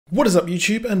What is up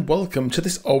YouTube, and welcome to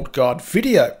this Old Guard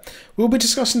video. We'll be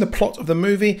discussing the plot of the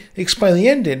movie, explain the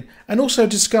ending, and also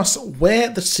discuss where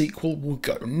the sequel will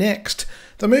go next.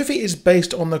 The movie is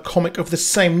based on the comic of the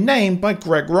same name by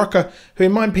Greg Rucka, who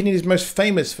in my opinion is most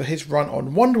famous for his run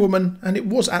on Wonder Woman, and it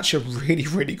was actually a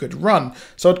really good run,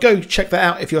 so I'd go check that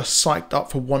out if you're psyched up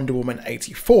for Wonder Woman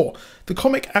 84. The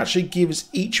comic actually gives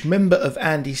each member of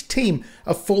Andy's team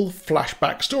a full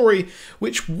flashback story,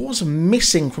 which was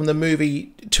missing from the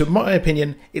movie, to my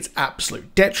opinion, its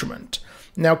absolute detriment.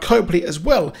 Now Copley as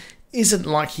well isn't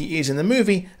like he is in the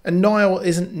movie, and Niall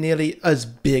isn't nearly as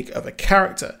big of a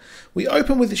character. We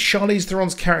open with Charlize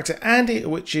Theron's character Andy,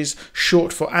 which is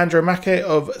short for Andromache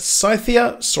of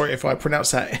Scythia. Sorry if I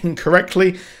pronounced that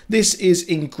incorrectly. This is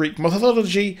in Greek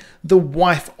mythology the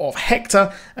wife of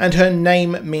Hector, and her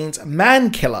name means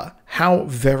man-killer. How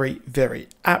very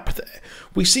apt there.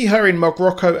 We see her in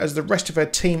Morocco as the rest of her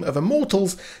team of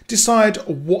immortals decide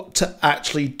what to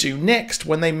actually do next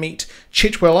when they meet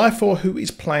Chitwell Ifor, who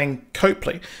is playing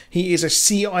Copley. He is a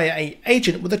CIA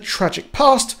agent with a tragic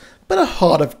past, but a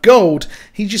heart of gold.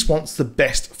 He just wants the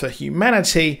best for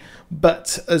humanity,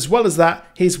 but as well as that,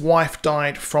 his wife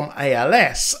died from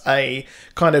ALS, a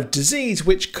kind of disease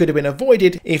which could have been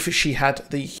avoided if she had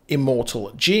the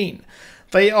immortal gene.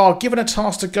 They are given a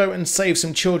task to go and save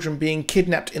some children being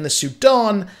kidnapped in the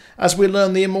Sudan. As we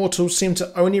learn, the immortals seem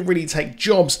to only really take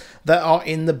jobs that are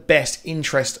in the best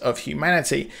interest of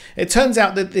humanity. It turns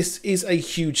out that this is a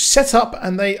huge setup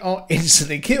and they are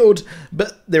instantly killed,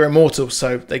 but they're immortal,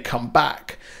 so they come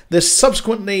back. They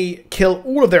subsequently kill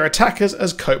all of their attackers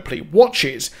as Copley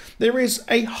watches. There is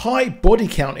a high body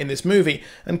count in this movie,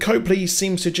 and Copley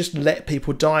seems to just let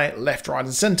people die left, right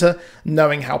and centre,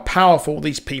 knowing how powerful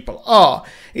these people are.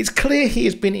 It's clear he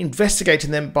has been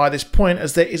investigating them by this point,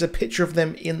 as there is a picture of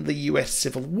them in the US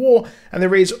Civil War, and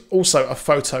there is also a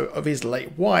photo of his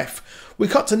late wife. We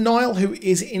cut to Niall, who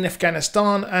is in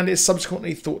Afghanistan and is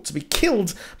subsequently thought to be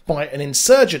killed by an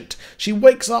insurgent. She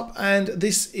wakes up, and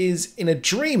this is in a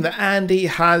dream that Andy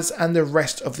has and the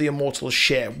rest of the immortals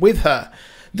share with her.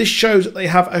 This shows that they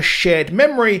have a shared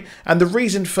memory, and the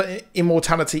reason for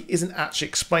immortality isn't actually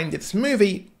explained in this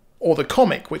movie or the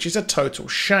comic, which is a total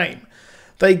shame.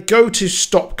 They go to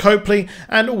stop Copley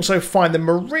and also find the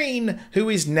Marine, who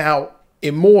is now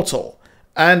immortal.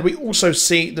 And we also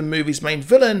see the movie's main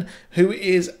villain, who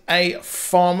is a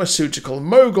pharmaceutical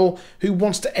mogul who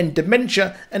wants to end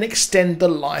dementia and extend the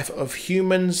life of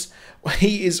humans.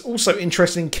 He is also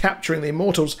interested in capturing the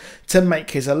immortals to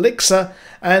make his elixir,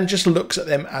 and just looks at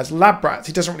them as lab rats.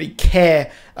 He doesn't really care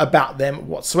about them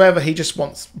whatsoever. He just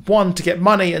wants, one, to get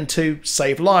money, and two,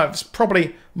 save lives.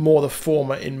 Probably more the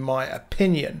former in my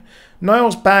opinion.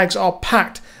 Niall's bags are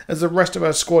packed as the rest of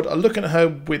her squad are looking at her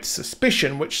with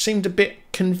suspicion, which seemed a bit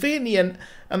convenient,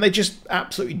 and they just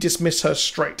absolutely dismiss her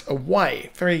straight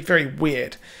away. Very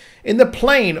weird. In the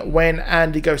plane, when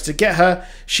Andy goes to get her,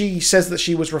 she says that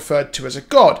she was referred to as a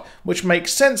god, which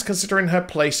makes sense considering her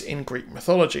place in Greek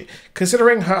mythology.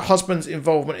 Considering her husband's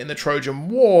involvement in the Trojan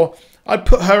War, I'd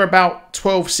put her about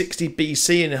 1260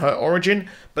 BC in her origin,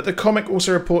 but the comic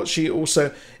also reports she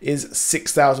also is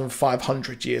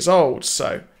 6,500 years old,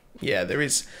 so yeah, there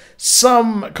is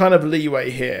some kind of leeway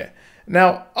here.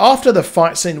 Now, after the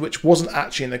fight scene, which wasn't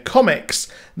actually in the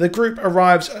comics, the group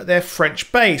arrives at their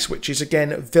French base, which is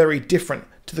again very different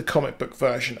to the comic book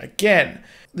version again.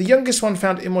 The youngest one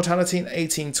found immortality in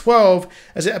 1812,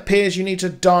 as it appears you need to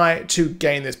die to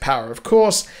gain this power, of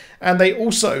course, and they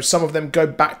also, some of them go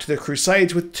back to the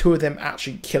Crusades, with two of them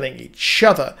actually killing each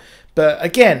other. But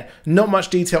again, not much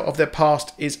detail of their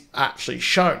past is actually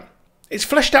shown. It's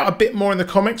fleshed out a bit more in the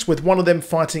comics, with one of them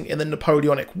fighting in the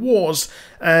Napoleonic Wars,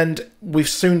 and we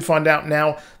soon find out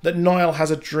now that Niall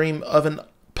has a dream of a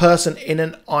person in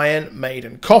an Iron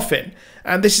Maiden coffin,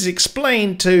 and this is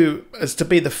explained as to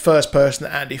be the first person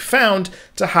that Andy found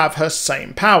to have her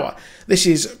same power. This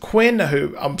is Quinn,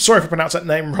 who, I'm sorry if I pronounced that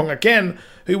name wrong again,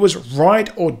 who was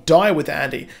ride or die with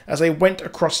Andy as they went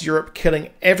across Europe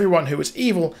killing everyone who was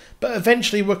evil, but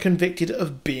eventually were convicted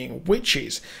of being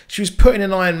witches. She was put in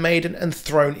an Iron Maiden and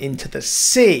thrown into the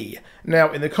sea.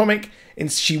 Now, in the comic,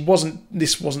 this wasn't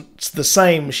the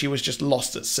same, she was just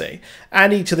lost at sea.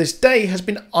 Andy, to this day, has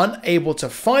been unable to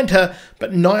find her,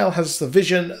 but Niall has the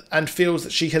vision and feels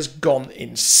that she has gone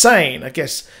insane. I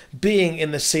guess being in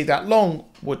the sea that long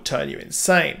would turn you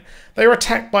insane. They are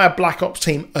attacked by a Black Ops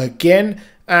team again,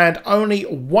 and only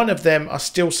one of them are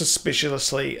still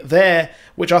suspiciously there,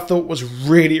 which I thought was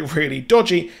really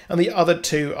dodgy, and the other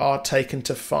two are taken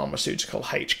to pharmaceutical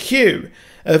HQ.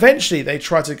 Eventually, they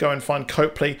try to go and find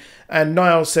Copley, and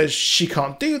Niall says she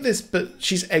can't do this, but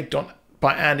she's egged on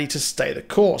by Andy to stay the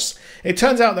course. It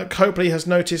turns out that Copley has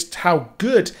noticed how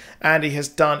good Andy has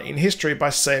done in history by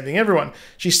saving everyone.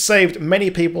 She saved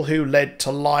many people who led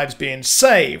to lives being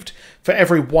saved. For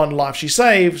every one life she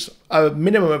saves, a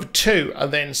minimum of 2 are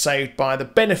then saved by the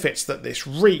benefits that this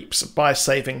reaps by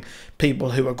saving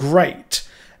people who are great.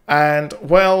 And,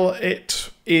 well,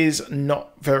 it is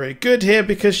not very good here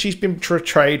because she's been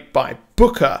betrayed by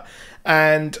Booker.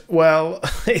 And, well,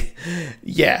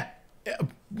 yeah,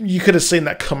 you could have seen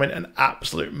that coming an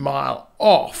absolute mile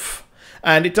off.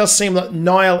 And it does seem that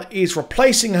Niall is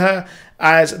replacing her,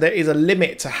 as there is a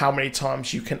limit to how many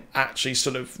times you can actually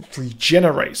sort of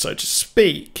regenerate, so to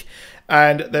speak.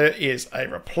 And there is a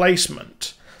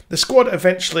replacement. The squad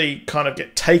eventually kind of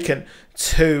get taken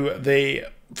to the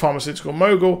pharmaceutical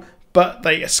mogul, but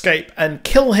they escape and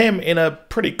kill him in a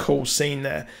pretty cool scene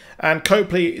there. And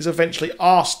Copley is eventually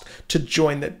asked to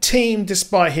join the team,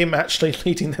 despite him actually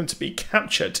leading them to be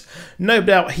captured. No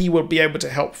doubt he will be able to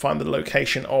help find the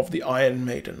location of the Iron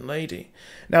Maiden lady.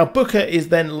 Now, Booker is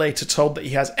then later told that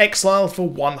he has exiled for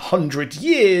 100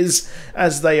 years,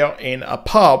 as they are in a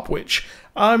pub, which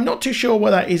I'm not too sure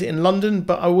where that is in London,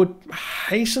 but I would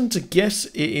hasten to guess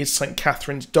it is St.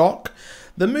 Catherine's Dock.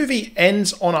 The movie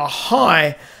ends on a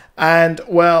high, and,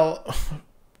 well,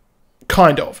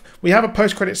 kind of. We have a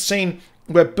post-credit scene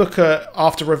where Booker,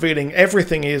 after revealing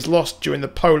everything he has lost during the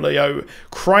polio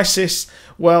crisis,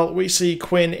 well, we see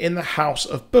Quinn in the house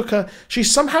of Booker.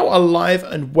 She's somehow alive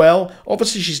and well.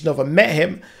 Obviously, she's never met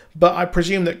him, but I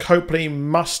presume that Copley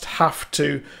must have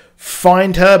to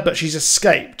find her, but she's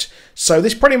escaped. So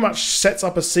this pretty much sets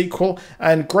up a sequel,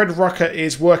 and Greg Rucka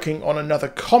is working on another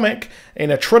comic in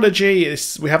a trilogy.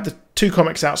 We have the 2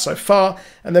 comics out so far,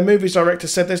 and the movie's director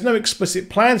said there's no explicit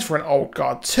plans for an Old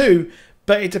Guard 2,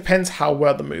 but it depends how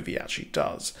well the movie actually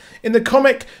does. In the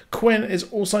comic, Quinn is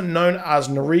also known as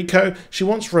Noriko. She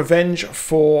wants revenge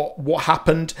for what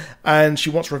happened, and she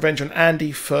wants revenge on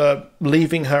Andy for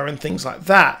leaving her and things like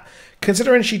that.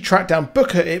 Considering she tracked down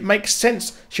Booker, it makes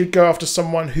sense she would go after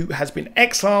someone who has been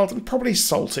exiled and probably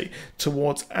salty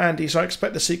towards Andy. So I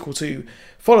expect the sequel to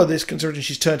follow this, considering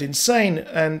she's turned insane,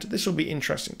 and this will be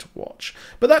interesting to watch.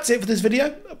 But that's it for this video.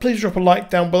 Please drop a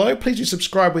like down below. Please do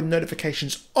subscribe with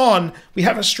notifications on. We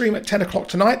have a stream at 10 o'clock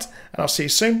tonight, and I'll see you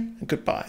soon, and goodbye.